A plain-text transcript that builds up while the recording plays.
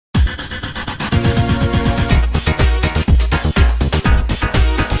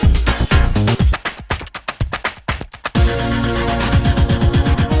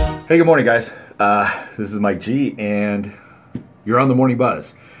Hey, good morning, guys. This is Mike G, and you're on the Morning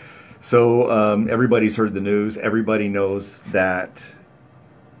Buzz. So everybody's heard the news. Everybody knows that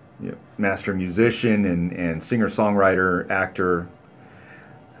master musician and singer-songwriter, actor,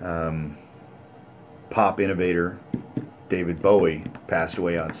 pop innovator David Bowie passed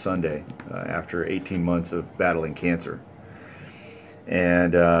away on Sunday after 18 months of battling cancer.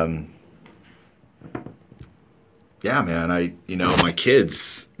 And yeah, man, my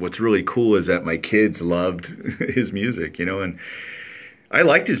kids, what's really cool is that my kids loved his music, and I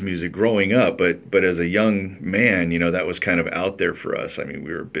liked his music growing up, but as a young man, that was kind of out there for us. I mean,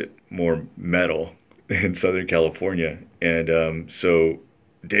 we were a bit more metal in Southern California. And so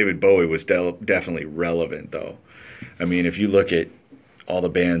David Bowie was definitely relevant, though. I mean, if you look at all the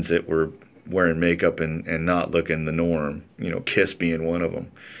bands that were wearing makeup and not looking the norm, Kiss being one of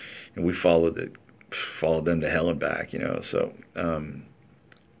them, and we followed them to hell and back, so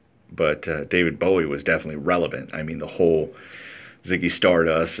but David Bowie was definitely relevant. I mean, the whole Ziggy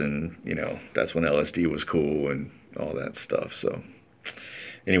Stardust, and that's when LSD was cool and all that stuff. So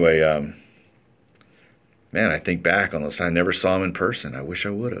anyway, man, I think back on those. I never saw him in person. I wish I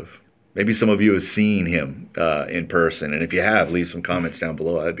would have. Maybe some of you have seen him in person, and if you have, leave some comments down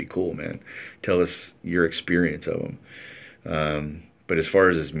below. That'd be cool, man. Tell us your experience of him. But as far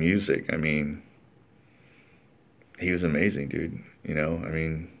as his music, I mean, he was amazing, dude. I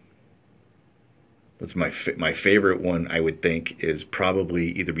mean, what's my favorite one, I would think, is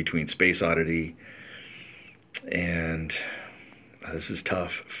probably either between Space Oddity and, this is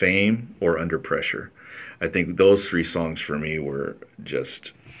tough, Fame or Under Pressure. I think those three songs for me were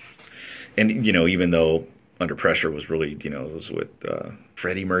just, and, even though Under Pressure was really, it was with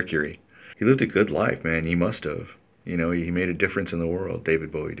Freddie Mercury. He lived a good life, man. He must have. He made a difference in the world.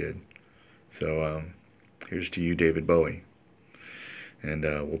 David Bowie did. So, here's to you, David Bowie. And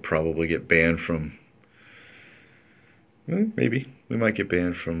we'll probably get banned from, maybe. We might get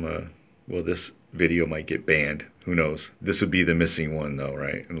banned from, this video might get banned. Who knows? This would be the missing one, though,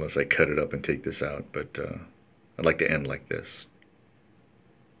 right? Unless I cut it up and take this out. But I'd like to end like this.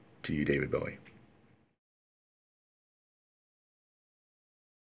 To you, David Bowie.